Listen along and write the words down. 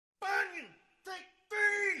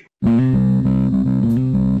Hello,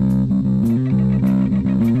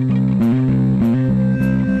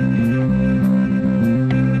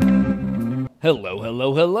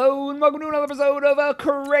 hello, hello, and welcome to another episode of A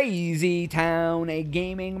Crazy Town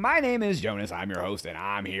Gaming. My name is Jonas, I'm your host, and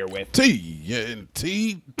I'm here with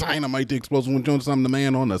TNT Dynamite, the explosive one. Jonas, I'm the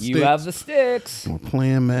man on the sticks. You have the sticks. We're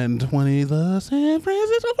playing Madden 20, the San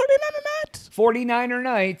Francisco 49er Knights. 49er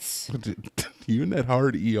Knights. You and that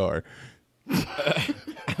hard ER.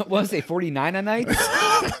 What was it, 49er Knights?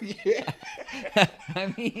 Yeah.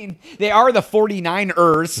 I mean, they are the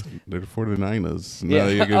 49ers. They're the 49ers.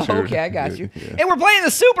 Yeah. Okay, I got you. Yeah. And we're playing the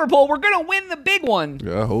Superbowl. We're going to win the big one.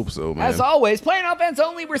 Yeah, I hope so, man. As always, playing offense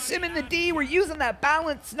only. We're simming the D. We're using that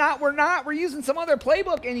balance. We're not. We're using some other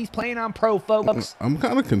playbook, and he's playing on pro, folks. I'm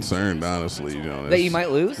kind of concerned, honestly, Jonas. That you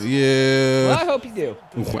might lose? Yeah. Well, I hope you do.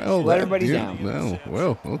 Well, let everybody down.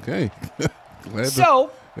 Well, okay.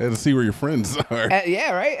 Glad to see where your friends are.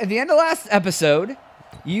 Yeah, right? At the end of last episode,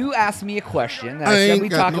 you asked me a question that I said we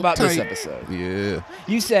talk about this episode. Yeah.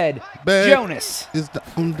 You said, Bad Jonas is the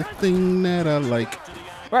only thing that I like.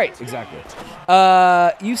 Right, exactly.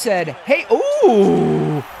 You said, hey,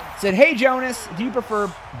 hey, Jonas, do you prefer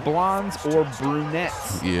blondes or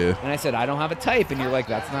brunettes? Yeah. And I said, I don't have a type. And you're like,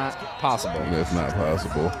 that's not possible. That's not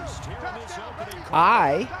possible.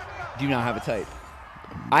 I do not have a type.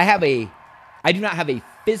 I do not have a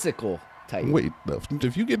physical type. Wait,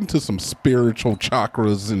 if you get into some spiritual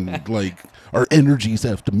chakras and like our energies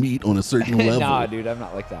have to meet on a certain level. Nah, dude, I'm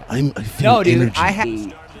not like that. I feel no, dude, energy.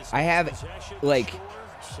 I have like,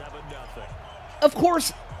 of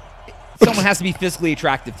course, someone has to be physically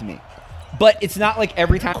attractive to me, but it's not like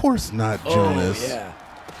every time. Of course not, Jonas. Oh, yeah.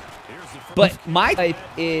 But my type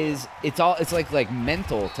is it's like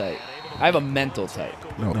mental type. I have a mental type.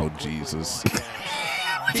 Oh, Jesus.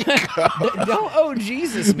 Don't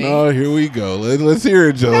Jesus me. Oh, here we go. Let's hear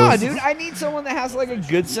it, Jonas. No, dude, I need someone that has like a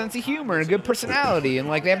good sense of humor and a good personality, and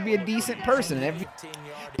like they have to be a decent person.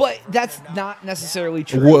 But that's not necessarily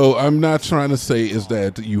true. Well, I'm not trying to say is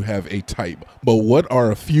that you have a type, but what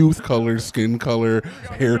are a few colors, skin color,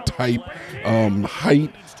 hair type,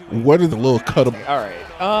 height? What are the little cut of? All right.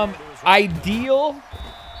 Ideal.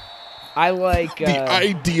 I like the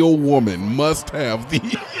ideal woman must have the.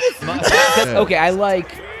 Okay, I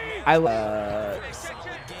like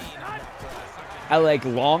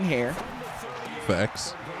long hair.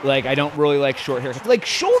 Facts. Like I don't really like short hair. Like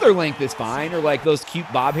shoulder length is fine, or like those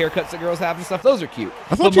cute bob haircuts that girls have and stuff. Those are cute.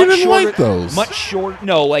 I thought you didn't like those. Much shorter.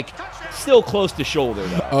 No, like still close to shoulder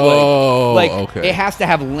though. Oh, like okay. It has to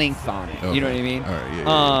have length on it. Okay. You know what I mean? All right.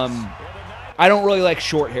 Yeah. I don't really like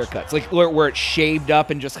short haircuts, like where it's shaved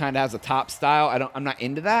up and just kind of has a top style. I'm not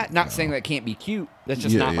into that. Not saying that it can't be cute. That's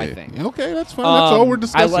just not my thing. Okay, that's fine. That's all we're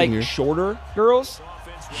discussing I like here. shorter girls.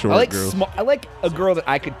 Short girls. I like a girl that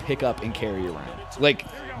I could pick up and carry around. Like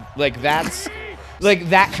that's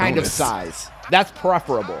like that kind of size. That's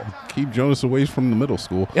preferable. Keep Jonas away from the middle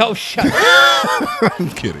school. Oh, shut up.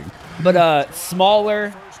 I'm kidding. But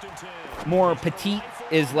smaller, more petite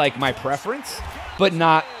is like my preference. But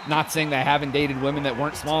not saying that I haven't dated women that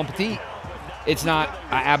weren't small and petite. It's not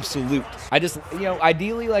absolute. I just,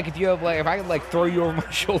 ideally, like if I could like throw you over my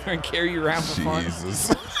shoulder and carry you around for fun.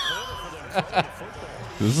 Jesus.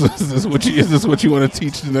 Is this what you want to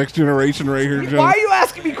teach the next generation right here, John? Why are you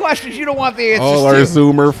asking me questions you don't want the answers to? All our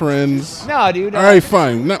Zoomer friends. No, dude. All right,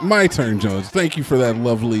 fine. Not my turn, Jones. Thank you for that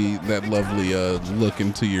lovely look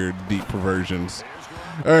into your deep perversions.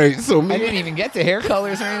 All right, so I didn't even get to hair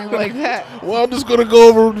colors or anything like that. Well, I'm just gonna go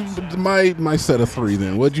over my set of three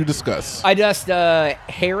then. What'd you discuss? I just hair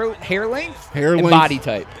length, and body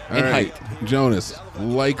type, and height. Jonas,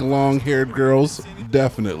 like long-haired girls,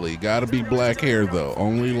 definitely. Gotta be black hair though.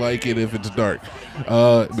 Only like it if it's dark.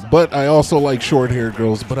 But I also like short-haired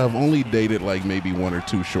girls. But I've only dated like maybe one or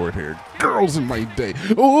two short-haired girls in my day.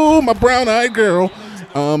 Oh, my brown-eyed girl.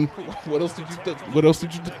 What else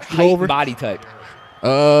did you go over? Body type.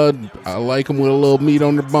 I like them with a little meat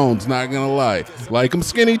on their bones, not gonna lie. Like them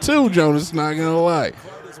skinny too, Jonas, not gonna lie.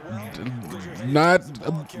 Not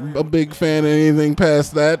a big fan of anything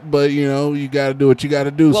past that, but you gotta do what you gotta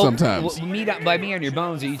do sometimes. By meat on your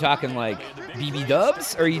bones, are you talking like BB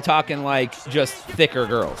dubs, or are you talking like just thicker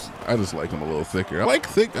girls? I just like them a little thicker. I like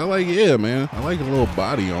thick, yeah, man. I like a little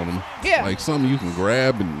body on them. Yeah. Like something you can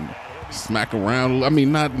grab and smack around. I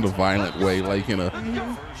mean, not in a violent way, like in a...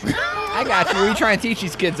 I got you. What are you trying to teach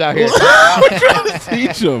these kids out here? I'm trying to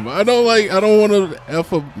teach them. I don't want to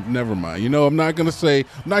F up. Never mind. I'm not going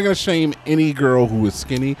to shame any girl who is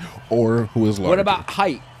skinny or who is large. What about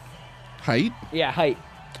height? Height? Yeah, height.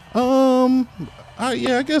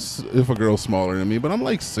 Yeah, I guess if a girl's smaller than me, but I'm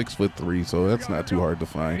like 6'3", so that's not too hard to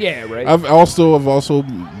find. Yeah, right. I've also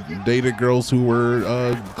dated girls who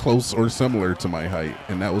were close or similar to my height,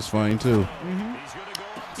 and that was fine too.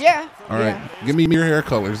 Yeah. All right, give me your hair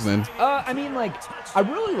colors then. I mean, like, I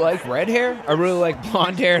really like red hair. I really like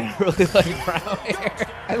blonde hair. And I really like brown hair.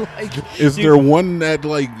 I like. Is there one that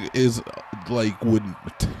would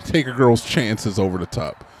take a girl's chances over the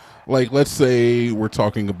top? Like, let's say we're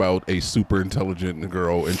talking about a super intelligent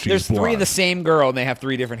girl and she's There's blonde. 3 of the same girl and they have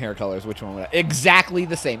 3 different hair colors. Which one would I? Exactly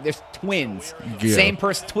the same. There's twins. Yeah. Same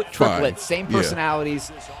triplets, same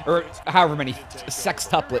personalities, or however many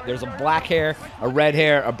sextuplet. There's a black hair, a red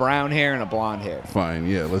hair, a brown hair, and a blonde hair. Fine,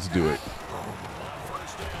 yeah, let's do it.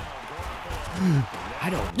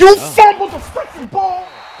 I don't You know. fumbled the freaking ball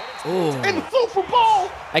Ooh. in the Super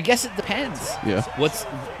Bowl. I guess it depends. Yeah. What's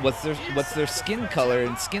their skin color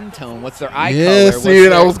and skin tone? What's their eye Yeah, color? see,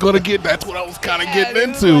 I was gonna get. That's what I was kind of getting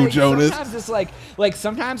into, like, Jonas. Sometimes it's like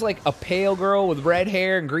sometimes like a pale girl with red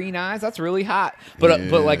hair and green eyes. That's really hot. But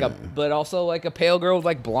also like a pale girl with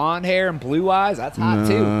like blonde hair and blue eyes. That's hot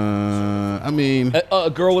too. I mean, A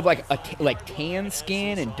girl with like tan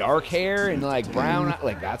skin and dark hair and like brown,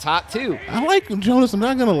 like that's hot too. I like Jonas. I'm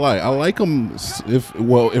not gonna lie. I like them if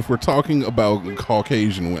we're talking about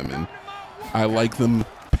Caucasian women, I like them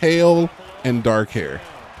pale and dark hair.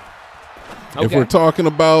 Okay. If we're talking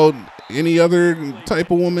about any other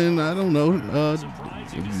type of woman, I don't know.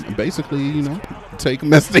 Basically, take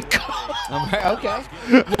them as they come. Okay.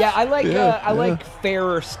 Yeah, I like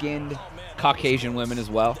fairer skinned Caucasian women as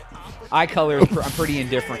well. Eye color, I'm pretty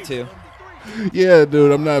indifferent to. Yeah,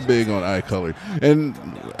 dude, I'm not big on eye color, and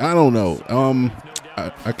I don't know.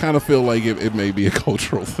 I kind of feel like it may be a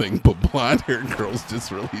cultural thing, but blonde-haired girls just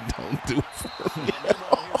really don't do it for me.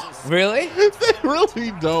 Really? They really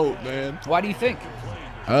don't, man. Why do you think?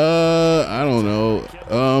 I don't know.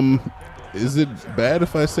 Is it bad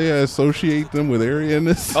if I say I associate them with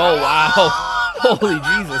Aryanism? Oh wow! Holy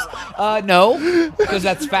Jesus! No, because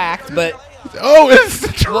that's fact. But it's the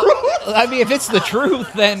truth. well, I mean, if it's the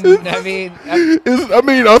truth, then I mean,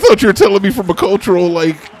 I thought you were telling me from a cultural No, I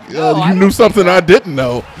you don't knew think something that. I didn't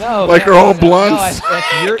know. no, like no, her all no, blondes.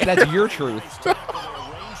 No, that's your truth.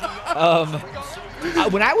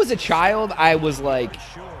 When I was a child, I was like,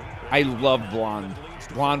 I loved blonde.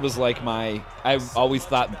 Blonde was like I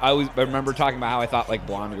remember talking about how I thought like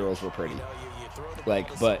blonde girls were pretty.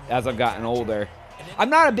 But as I've gotten older, I'm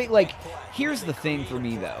not a big here's the thing for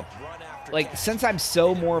me though. Since I'm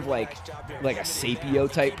so more of like a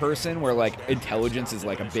sapio type person where intelligence is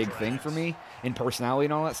a big thing for me and personality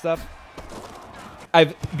and all that stuff,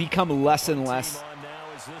 I've become less and less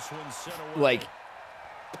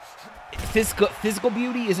physical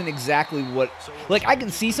beauty isn't exactly what I can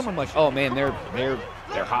see someone oh man, they're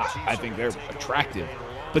hot, I think they're attractive,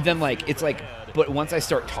 but then but once I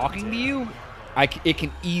start talking to you, it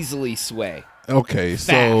can easily sway. Okay,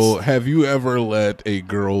 so have you ever let a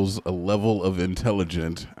girl's level of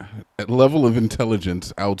intelligence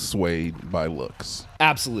outweighed by looks?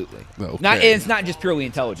 Absolutely. Okay. It's not just purely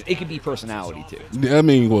intelligent. It could be personality too. I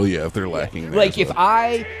mean, well, yeah, if they're lacking. If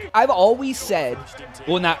I've always said,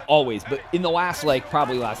 well, not always, but in the last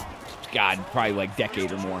probably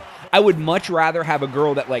decade or more, I would much rather have a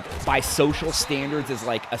girl that by social standards is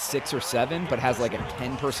a 6 or 7, but has a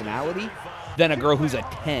 10 personality, than a girl who's a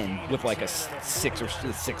 10 with a 6 or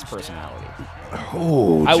 6 personality.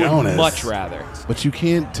 Oh, I Jonas. would much rather. But you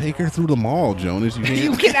can't take her through the mall, Jonas. You can't.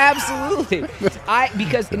 You can absolutely.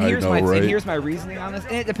 Here's my reasoning on this,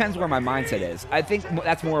 and it depends where my mindset is. I think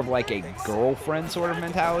that's more of a girlfriend sort of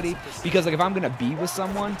mentality, because if I'm gonna be with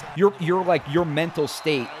someone, your mental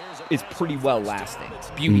state is pretty well lasting.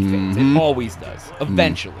 Beauty fades. It always does.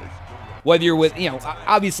 Eventually. Whether you're with,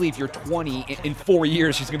 obviously if you're 20, in 4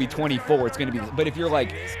 years she's going to be 24, it's going to be, but if you're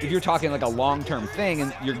talking a long-term thing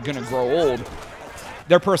and you're going to grow old,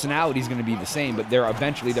 their personality is going to be the same, but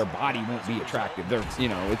eventually their body won't be attractive. It's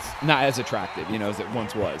not as attractive, as it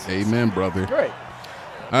once was. Amen, brother. Right.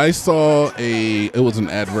 I saw it was an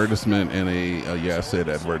advertisement in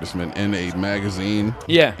advertisement in a magazine.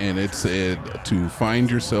 Yeah. And it said to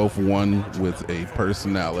find yourself one with a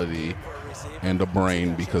personality and a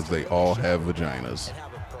brain, because they all have vaginas.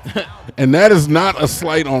 And that is not a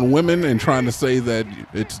slight on women and trying to say that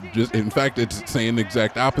it's just, in fact, it's saying the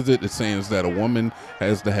exact opposite. It's saying is that a woman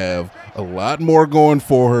has to have a lot more going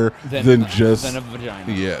for her than just a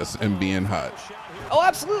vagina. Yes, and being hot. Oh,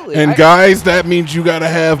 absolutely. And guys, that means you got to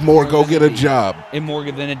have more. Go get a job. And more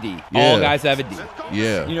than a D. Yeah. All guys have a D.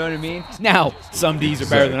 Yeah. You know what I mean? Now, some Ds are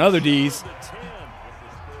better than other Ds.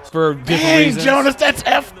 For different reasons. Jonas, that's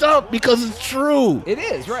effed up because it's true. It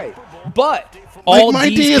is, right. But all my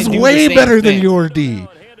Ds D is can do way the same better thing. than your D.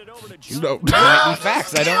 No. Might be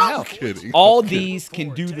facts. I don't know. Kidding. All Ds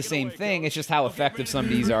can do the same thing. It's just how effective some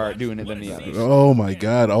Ds are at doing it than the others. Oh my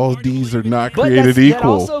God! All D's are not But created that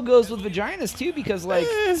equal. also goes with vaginas too, because like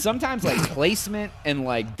sometimes like placement and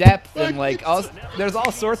like depth and like there's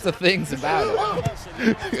all sorts of things about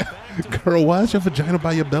it. Girl, why is your vagina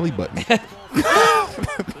by your belly button?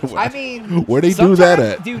 I mean, where they do that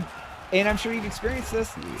sometimes, at? dude? And I'm sure you've experienced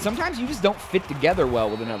this. Sometimes you just don't fit together well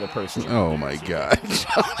with another person. Oh my God!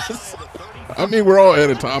 I mean, we're all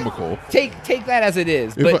anatomical. Take that as it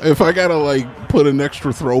is. But If I gotta like put an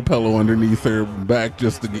extra throw pillow underneath her back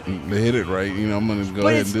just to hit it right, you know, I'm gonna go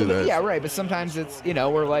ahead and do that. Yeah, right. But sometimes it's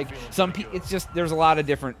we're like it's just there's a lot of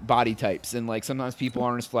different body types, and like sometimes people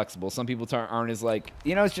aren't as flexible. Some people aren't as like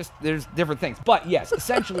it's just there's different things. But yes,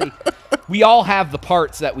 essentially, we all have the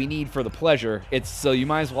parts that we need for the pleasure. So you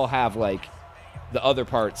might as well have like the other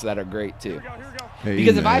parts that are great too. Hey,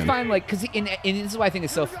 because if I man. find like, and this is what I think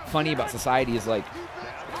is so funny about society is like,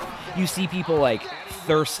 you see people like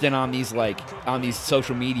thirsting on these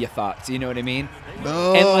social media thoughts. You know what I mean?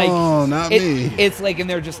 No, and like, not me. It's like, and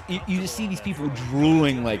they're just you just see these people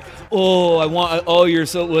drooling like, oh, you're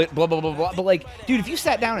so lit, blah blah blah blah. But like, dude, if you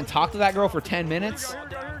sat down and talked to that girl for 10 minutes,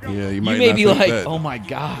 Yeah, you you might may not be think like, that. oh my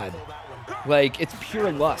god, like it's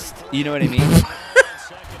pure lust. You know what I mean?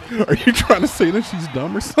 Are you trying to say that she's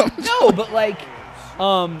dumb or something? No, but like,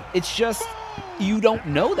 it's just you don't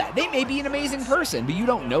know that. They may be an amazing person, but you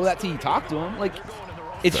don't know that till you talk to them. Like,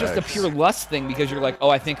 it's just a Facts. pure lust thing because you're like, oh,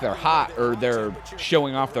 I think they're hot or they're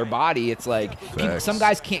showing off their body. It's like some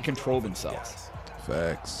guys can't control themselves.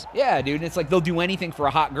 Facts. Yeah, dude. And it's like they'll do anything for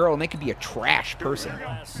a hot girl, and they could be a trash person.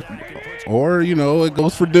 Or, it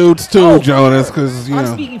goes for dudes too, Jonas, because, I'm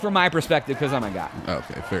speaking from my perspective because I'm a guy.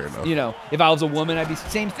 Okay, fair enough. If I was a woman, I'd be the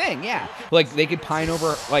same thing. Yeah, like they could pine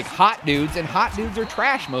over like hot dudes, and hot dudes are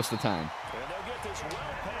trash most of the time.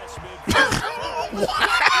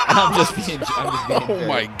 I'm just being. Oh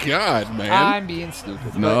my God, man! I'm being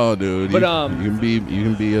stupid. No, dude. But you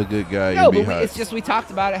can be a good guy. No, you can be but hot. it's just we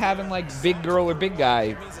talked about it having like big girl or big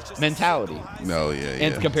guy mentality. No, yeah.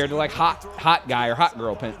 And compared to like hot guy or hot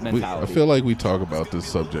girl mentality. I feel like we talk about this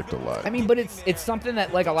subject a lot. I mean, but it's something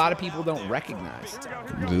that like a lot of people don't recognize.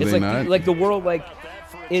 Do it's they like not? like the world like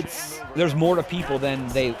there's more to people than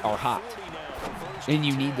they are hot. And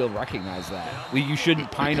you need to recognize that. You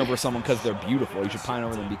shouldn't pine over someone because they're beautiful. You should pine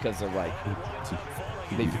over them because they're like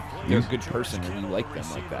they're a good person and you like them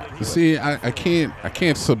like that. See, I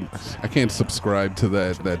can't subscribe to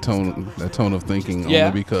that tone of thinking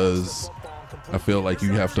only because I feel like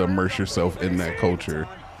you have to immerse yourself in that culture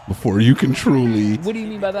before you can truly. What do you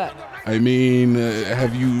mean by that? I mean,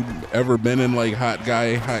 have you ever been in like hot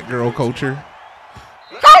guy, hot girl culture?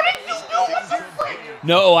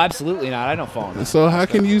 No, absolutely not. I don't fall in that. So how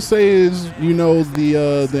can you say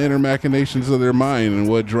the inner machinations of their mind and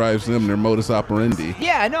what drives them, their modus operandi?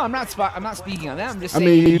 Yeah, no, I'm not speaking on that. I'm just saying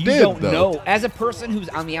mean, you you don't though. know. As a person who's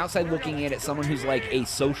on the outside looking in at someone who's like a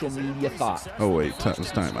social media thought. Oh wait, it's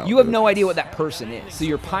time out. You have no idea what that person is. So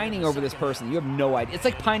you're pining over this person. You have no idea. It's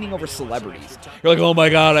like pining over celebrities. You're like, oh my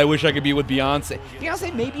God, I wish I could be with Beyonce.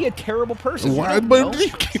 Beyonce may be a terrible person. Why? But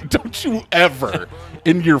don't you ever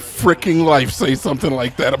in your freaking life say something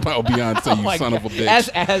like that about Beyonce, you son of a bitch.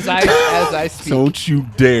 As I speak. Don't you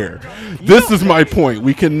dare. This is my point.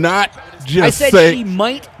 We cannot just say she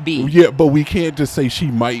might be. Yeah, but we can't just say she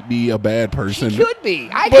might be a bad person. She could be.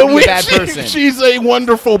 I could be a bad person. She's a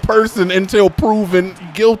wonderful person until proven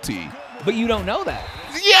guilty. But you don't know that.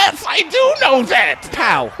 Yes, I do know that.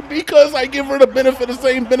 How? Because I give her the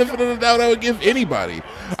same benefit of the doubt I would give anybody.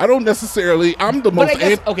 I don't necessarily. I'm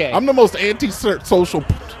the most anti-social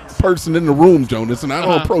person in the room, Jonas, and I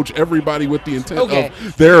don't approach everybody with the intent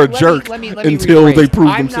of they're a jerk until they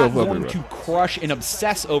prove themselves otherwise. I'm not going to crush and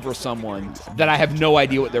obsess over someone that I have no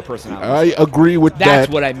idea what their personality is. I agree with that.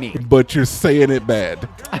 That's what I mean. But you're saying it bad.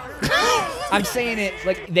 I'm saying it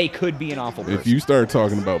like they could be an awful person. If you start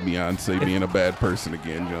talking about Beyonce being a bad person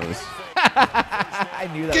again, Jonas. I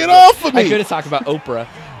knew that. Get off of me! I could have talked about Oprah.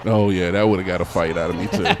 Oh, yeah, that would have got a fight out of me,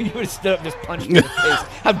 too. You would have stood up, just punched me in the face.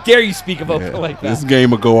 How dare you speak of Oprah like that? This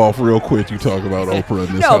game will go off real quick. You talk about Oprah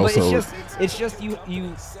in this household. But it's just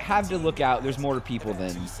you have to look out. There's more to people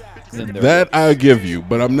than there that is. I'll give you,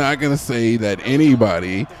 but I'm not going to say that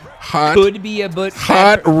anybody hot, could be a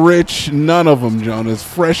hot, rich, none of them, Jonas.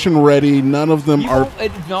 Fresh and ready, none of them you are.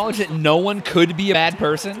 Acknowledge that no one could be a bad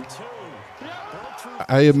person.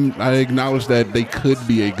 I acknowledge that they could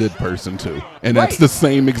be a good person too, and that's Right. the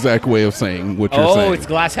same exact way of saying what you're saying. Oh, it's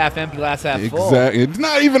glass half empty, glass half full. Exactly. It's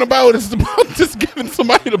not even about. It's about just giving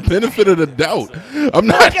somebody the benefit of the doubt. I'm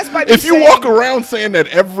Well, I not. guess by me If you saying- walk around saying that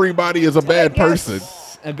everybody is a bad person.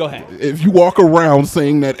 Go ahead. If you walk around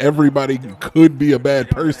saying that everybody could be a bad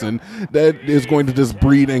person, that is going to just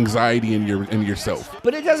breed anxiety in yourself.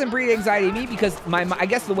 But it doesn't breed anxiety in me because I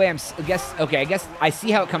guess the way I guess I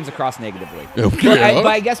see how it comes across negatively. Okay. But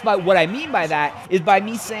I guess by what I mean by that is by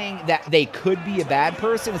me saying that they could be a bad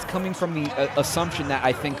person is coming from the assumption that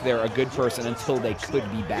I think they're a good person until they could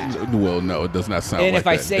be bad. Well, no, it does not sound And like if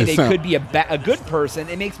I that. say they could be a good person,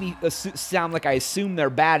 it makes me sound like I assume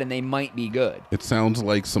they're bad and they might be good. It sounds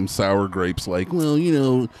like some sour grapes, like, well, you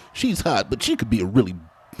know, she's hot, but she could be a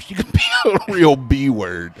real B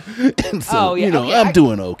word. And so, Oh, yeah, you know, okay, I'm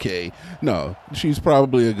doing okay. No, she's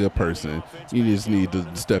probably a good person. You just need to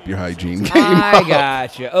step your hygiene game I up.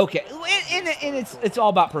 gotcha. Okay, and it's all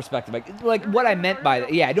about perspective. Like what I meant by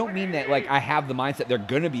that. Yeah, I don't mean that like I have the mindset they're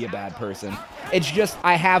gonna be a bad person. It's just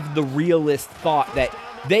I have the realist thought that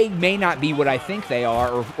they may not be what I think they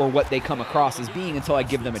are or what they come across as being until I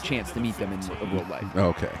give them a chance to meet them in real life.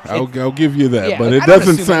 Okay, I'll give you that, Yeah, but like, it I don't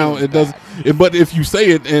doesn't assume sound. It anyone's does. But if you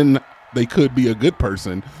say it and they could be a good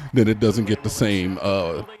person, then it doesn't get the same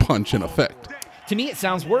punch and effect. To me, it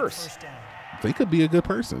sounds worse. They could be a good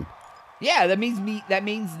person. Yeah, that means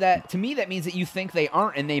that you think they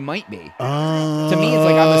aren't and they might be. To me, it's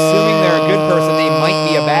like I'm assuming they're a good person. They might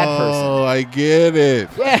be a bad person. Oh, I get it.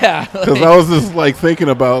 Yeah, Because I was just like thinking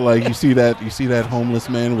about like you see that homeless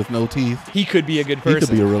man with no teeth. he could be a good person. He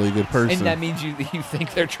could be a really good person. And that means you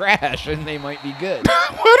think they're trash and they might be good.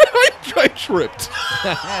 Why did I tripped?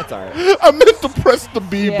 That's all right. I meant to press the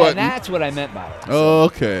B Yeah, button. that's what I meant by it.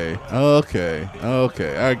 Okay.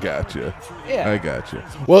 I got you. Yeah. I got you.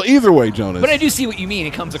 Well, either way, Jonas. But I do see what you mean.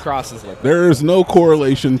 It comes across as like There is no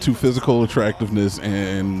correlation to physical attractiveness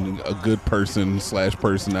and a good person /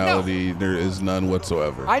 personality. No. There is none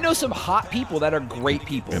whatsoever. I know some hot people that are great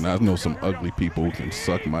people. And I know some ugly people who can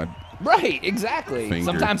suck my. Right, exactly. Finger.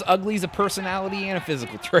 Sometimes ugly is a personality and a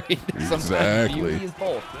physical trait. Sometimes Exactly. beauty is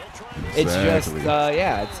both. Exactly.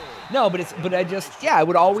 It's just, yeah. I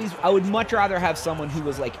would much rather have someone who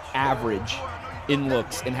was like average in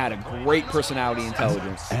looks and had a great personality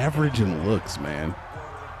intelligence. Average in looks, man.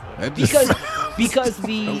 That just Because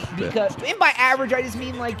and by average I just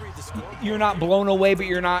mean like you're not blown away, but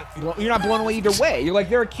you're not blown away either way. You're like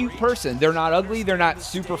they're a cute person. They're not ugly. They're not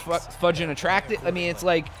super fudging attractive. I mean, it's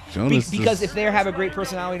like because if they have a great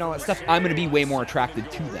personality and all that stuff, I'm gonna be way more attracted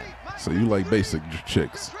to them. So you like basic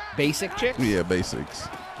chicks? Basic chicks? Yeah, basics.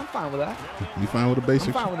 I'm fine with that. You fine with a basic?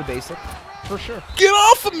 I'm fine with a basic, for sure. Get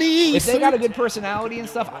off of me! If they got a good personality and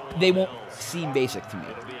stuff, they won't seem basic to me,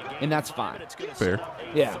 and that's fine. Fair.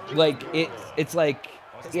 Yeah, like it's like,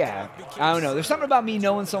 yeah, I don't know. There's something about me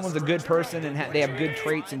knowing someone's a good person and they have good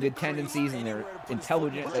traits and good tendencies and they're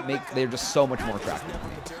intelligent they're just so much more attractive to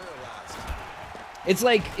me. It's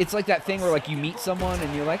like that thing where like you meet someone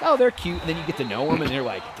and you're like, oh, they're cute, and then you get to know them and you're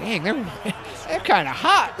like, dang, they're kind of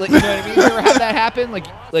hot. Like, you know what I mean? You ever had that happen? Like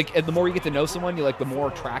the more you get to know someone, you're like the more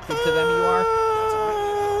attracted to them you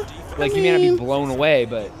are. Like you may not be blown away,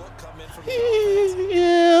 but.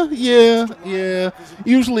 Yeah.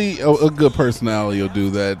 Usually a good personality will do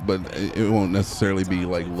that, but it won't necessarily be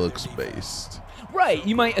like looks based. Right.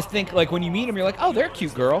 You might think like when you meet them, you're like, oh, they're a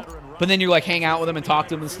cute girl. But then you like hang out with them and talk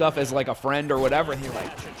to them and stuff as like a friend or whatever, and you're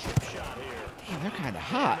like, damn, they're kind of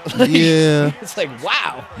hot. Like, Yeah. It's like,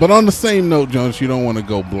 wow. But on the same note, Jones, you don't want to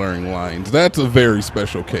go blurring lines. That's a very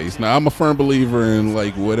special case. Now, I'm a firm believer in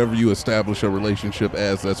like whatever you establish a relationship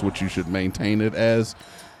as, that's what you should maintain it as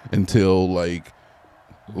until like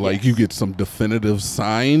you get some definitive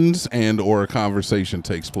signs and or a conversation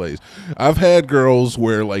takes place. I've had girls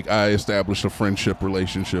where like I established a friendship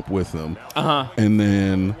relationship with them, and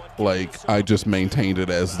then like I just maintained it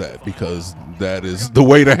as that because that is the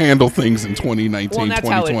way to handle things in 2019, Well, and that's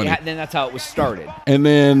 2020. then that's how it was started. And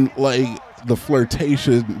then like the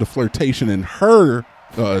flirtation in her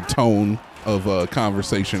tone of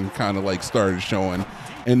conversation kind of like started showing.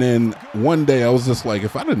 And then one day I was just like,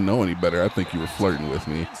 if I didn't know any better, I think you were flirting with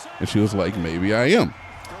me. And she was like, maybe I am.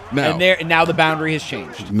 And now the boundary has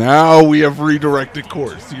changed. Now we have redirected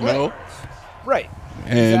course, you know? Right.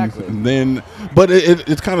 And Exactly. then, but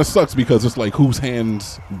it kind of sucks because it's like, whose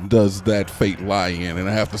hands does that fate lie in? And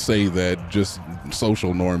I have to say that just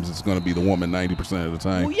social norms, it's going to be the woman 90% of the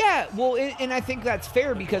time. Well, yeah. Well, and I think that's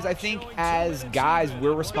fair because I think as guys,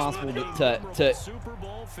 we're responsible to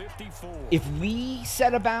if we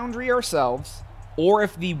set a boundary ourselves, or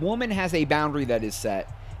if the woman has a boundary that is set,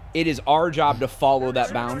 it is our job to follow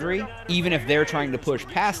that boundary, even if they're trying to push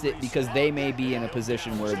past it, because they may be in a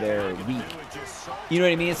position where they're weak. You know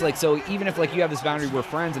what I mean? It's like, so even if like you have this boundary, we're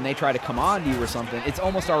friends, and they try to come on to you or something, it's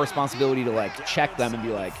almost our responsibility to like check them and be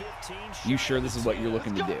like, you sure this is what you're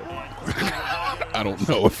looking to do? I don't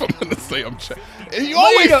know if I'm going to say I'm checking. You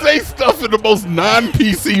always say stuff in the most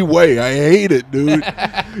non-PC way. I hate it, dude.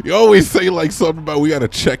 You always say like something about we got to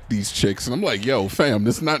check these chicks. And I'm like, yo, fam,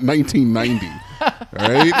 this is not 1990. All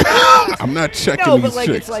right? I'm not checking these chicks. No, but like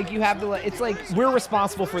it's like you have to. It's like we're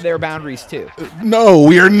responsible for their boundaries too. No,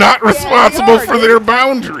 we are not responsible for their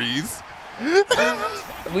boundaries.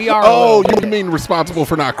 We are. Oh, you mean responsible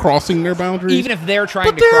for not crossing their boundaries? Even if they're trying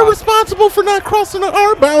to cross. But they're responsible for not crossing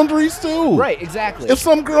our boundaries too. Right, exactly. If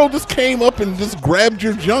some girl just came up and just grabbed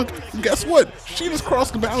your junk, guess what? She just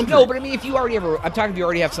crossed the boundary. No, but I mean, if you already I'm talking if you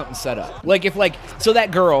already have something set up. Like if so that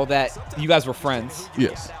girl that you guys were friends.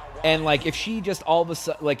 Yes. And like if she just all of a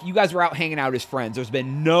sudden, like you guys were out hanging out as friends, there's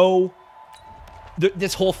been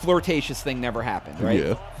this whole flirtatious thing never happened, right?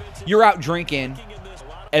 Yeah. You're out drinking.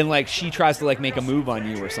 And like she tries to like make a move on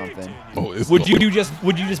you or something. Oh, would you just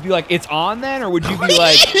be like it's on then, or would you be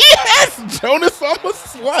like yes, Jonas, I'm a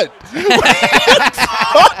slut? What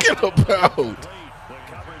are you talking about?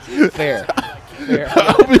 Fair.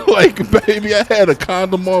 I'll be like, baby, I had a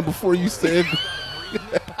condom on before you said.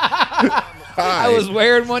 I was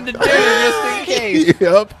wearing one today just in case.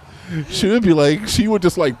 Yep. She would be like, she would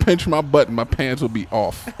just like pinch my butt and my pants would be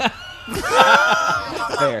off.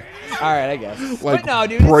 Fair. All right, I guess. Like but no,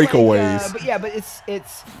 dude, breakaways.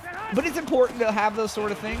 But it's important to have those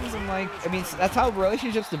sort of things, and like, I mean, that's how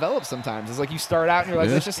relationships develop sometimes. It's like you start out and you're like,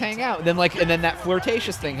 let's just hang out, and then that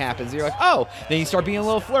flirtatious thing happens. You're like, oh, then you start being a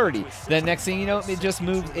little flirty. Then next thing you know, it just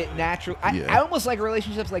moves it natural. I almost like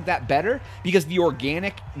relationships like that better because the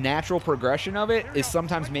organic, natural progression of it is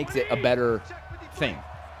sometimes makes it a better thing.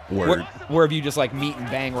 Word. Where if you just like meet and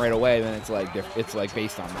bang right away, then it's like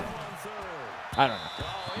based on that. I don't know.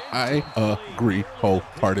 I agree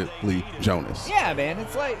wholeheartedly, Jonas. Yeah, man,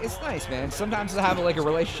 it's nice, man. Sometimes to have like a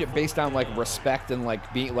relationship based on like respect and like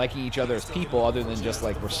liking each other as people, other than just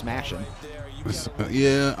like we're smashing.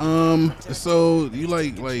 Yeah. So you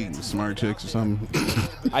like smart chicks or something?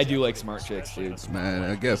 I do like smart chicks, dude. Man,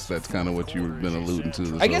 I guess that's kind of what you've been alluding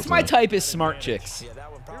to. I guess my type is smart chicks.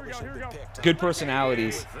 Good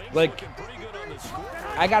personalities. Like,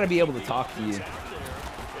 I got to be able to talk to you.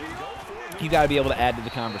 You got to be able to add to the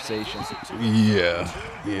conversation.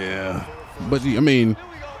 Yeah. But I mean,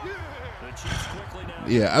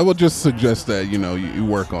 yeah, I would just suggest that you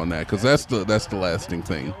work on that because that's the lasting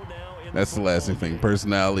thing. That's the lasting thing.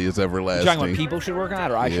 Personality is everlasting. You're talking about people should work on that,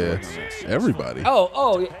 or I should work on that? Everybody.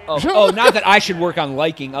 Oh! Not that I should work on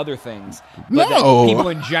liking other things. But that people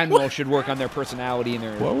in general should work on their personality and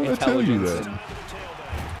their intelligence. I tell you that?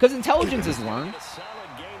 Because intelligence is learned.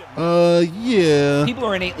 Yeah. People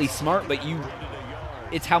are innately smart, but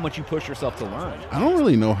it's how much you push yourself to learn. I don't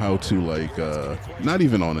really know how to not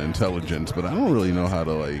even on intelligence, but I don't really know how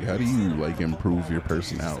to how do you improve your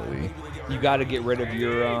personality? You got to get rid of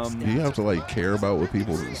your Do you have to care about what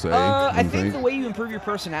people say? I think the way you improve your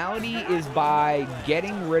personality is by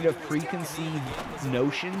getting rid of preconceived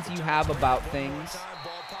notions you have about things.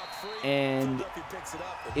 And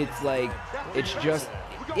it's just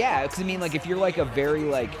because I mean, if you're a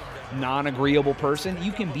very non-agreeable person,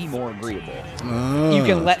 you can be more agreeable. You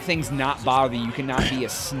can let things not bother you. You cannot be a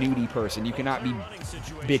snooty person. You cannot be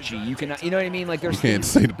bitchy. You cannot, you know what I mean? There's you can't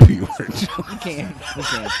say the P word. You can.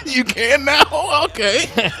 You can now? Okay.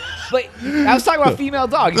 But I was talking about female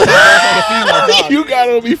dog. You a female dog. You got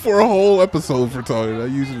on me for a whole episode for talking. I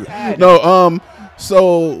usually no.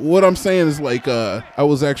 So what I'm saying is I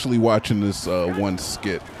was actually watching this one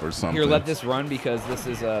skit or something. Here, let this run because this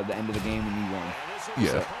is the end of the game and you won.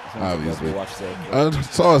 Yeah, so obviously. I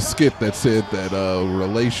saw a skit that said that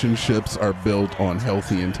relationships are built on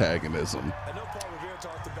healthy antagonism.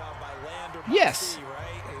 Yes.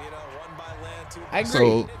 I agree.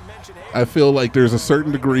 So I feel like there's a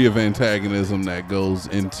certain degree of antagonism that goes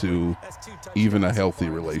into even a healthy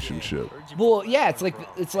relationship. Well, yeah, it's like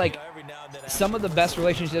some of the best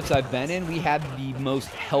relationships I've been in, we had the most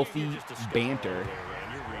healthy banter.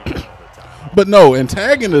 But no,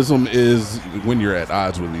 antagonism is when you're at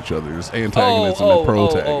odds with each other. It's antagonism and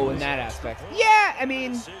protagonism. Oh, in that aspect. Yeah, I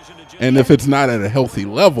mean. And if it's not at a healthy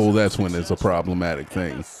level, that's when it's a problematic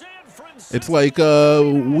thing. It's like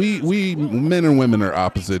we men and women are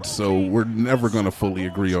opposites, so we're never going to fully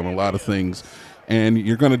agree on a lot of things. And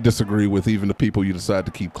you're going to disagree with even the people you decide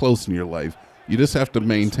to keep close in your life. You just have to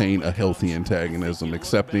maintain a healthy antagonism,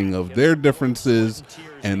 accepting of their differences,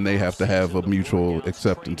 and they have to have a mutual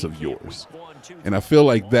acceptance of yours. And I feel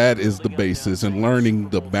like that is the basis, and learning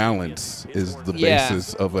the balance is the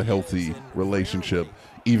basis of a healthy relationship,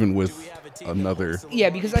 even with another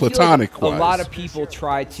because platonic I feel like a lot of people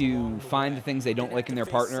try to find the things they don't like in their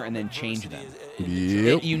partner and then change them.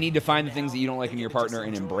 Yep. You need to find the things that you don't like in your partner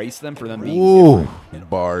and embrace them for them being different.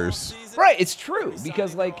 Bars. Right, it's true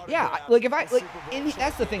because that's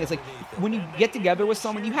the thing. It's like when you get together with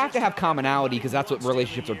someone, you have to have commonality because that's what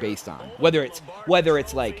relationships are based on. Whether it's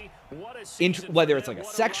like a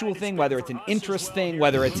sexual thing, whether it's an interest thing,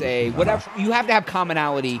 whether it's a whatever, you have to have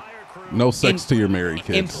commonality. No sex to your married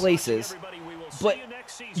kids. In places. But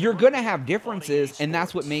you're going to have differences, and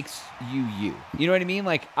that's what makes you you. You know what I mean?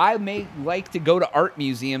 Like, I may like to go to art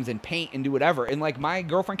museums and paint and do whatever, and, like, my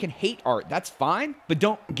girlfriend can hate art. That's fine, but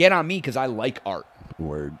don't get on me because I like art.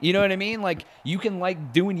 Word. You know what I mean? Like, you can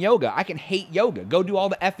like doing yoga. I can hate yoga. Go do all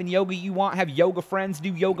the effing yoga you want. Have yoga friends.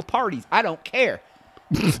 Do yoga parties. I don't care.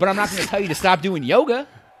 But I'm not going to tell you to stop doing yoga.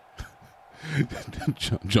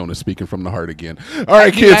 Jonas speaking from the heart again. All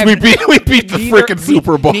right, kids, we beat the freaking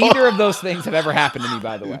Super Bowl. Neither of those things have ever happened to me,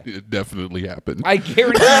 by the way. It definitely happened. I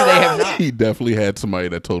guarantee you they have not. He definitely had somebody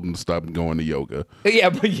that told him to stop going to yoga. Yeah,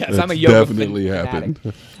 but yes, I'm a yoga definitely happened.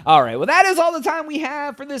 All right, well, that is all the time we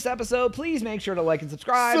have for this episode. Please make sure to like and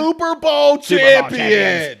subscribe. Super Bowl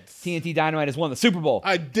champions. TNT Dinomight has won the Super Bowl.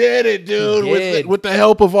 I did it, dude. With the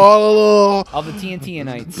help of all the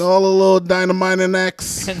TNT-anites. All the little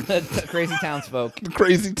Dynamite-anites. And the crazy townsfolk. The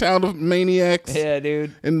crazy town of maniacs. Yeah,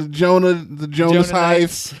 dude. And the Jonas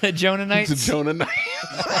hive. The Jonah-nites. The Jonah-nites.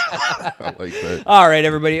 I like that. All right,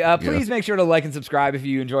 everybody. Please make sure to like and subscribe if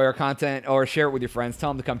you enjoy our content, or share it with your friends.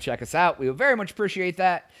 Tell them to come check us out. We would very much appreciate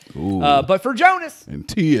that. But for Jonas and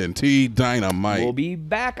TNT Dinomight, we'll be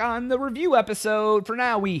back on the review episode. For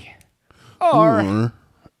now, we are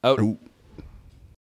out.